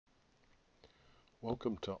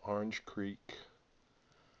Welcome to Orange Creek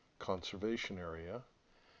Conservation Area.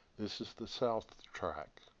 This is the South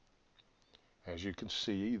Tract. As you can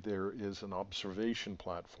see, there is an observation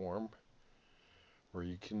platform where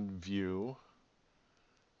you can view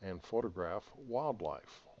and photograph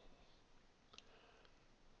wildlife.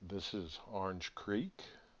 This is Orange Creek,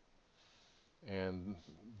 and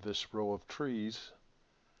this row of trees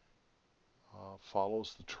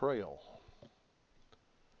follows the trail,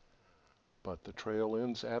 but the trail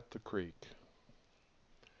ends at the creek.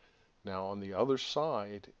 Now on the other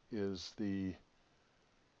side is the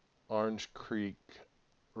Orange Creek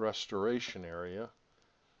Restoration Area,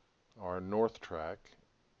 our North Track,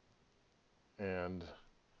 and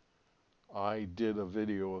I did a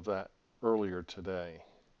video of that earlier today.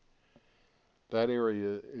 That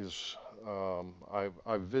area is,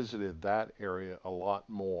 I've visited that area a lot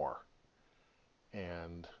more,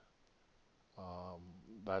 and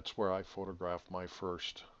that's where I photographed my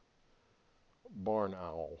first barn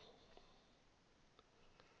owl.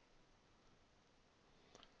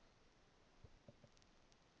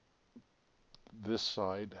 This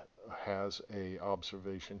side has a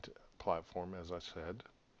observation platform, as I said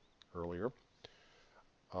earlier.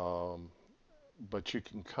 But you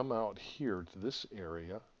can come out here to this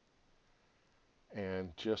area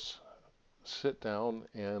and just sit down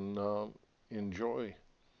and enjoy.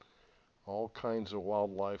 All kinds of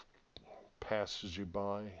wildlife passes you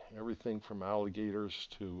by, everything from alligators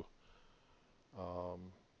to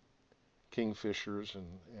kingfishers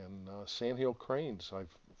and sandhill cranes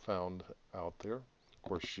I've found out there. Of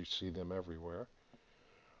course, you see them everywhere.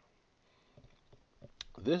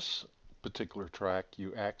 This particular track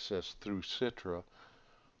you access through Citra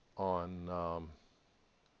on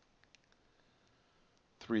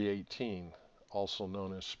 318, also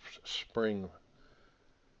known as Spring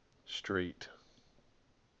Street.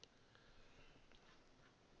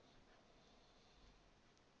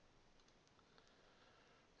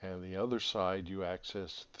 And the other side you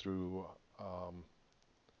access through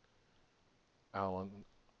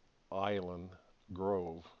Island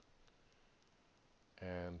Grove,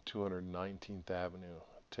 and 219th Avenue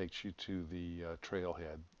takes you to the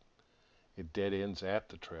trailhead. It dead ends at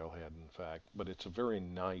the trailhead, in fact, but it's a very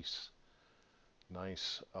nice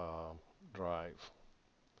drive.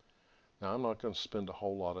 Now, I'm not going to spend a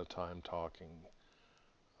whole lot of time talking.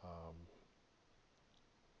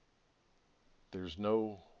 There's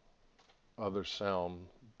no other sound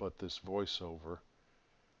but this voiceover,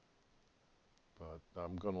 but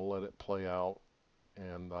I'm going to let it play out,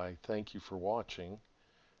 and I thank you for watching.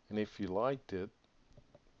 And if you liked it,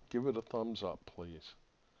 give it a thumbs up, please.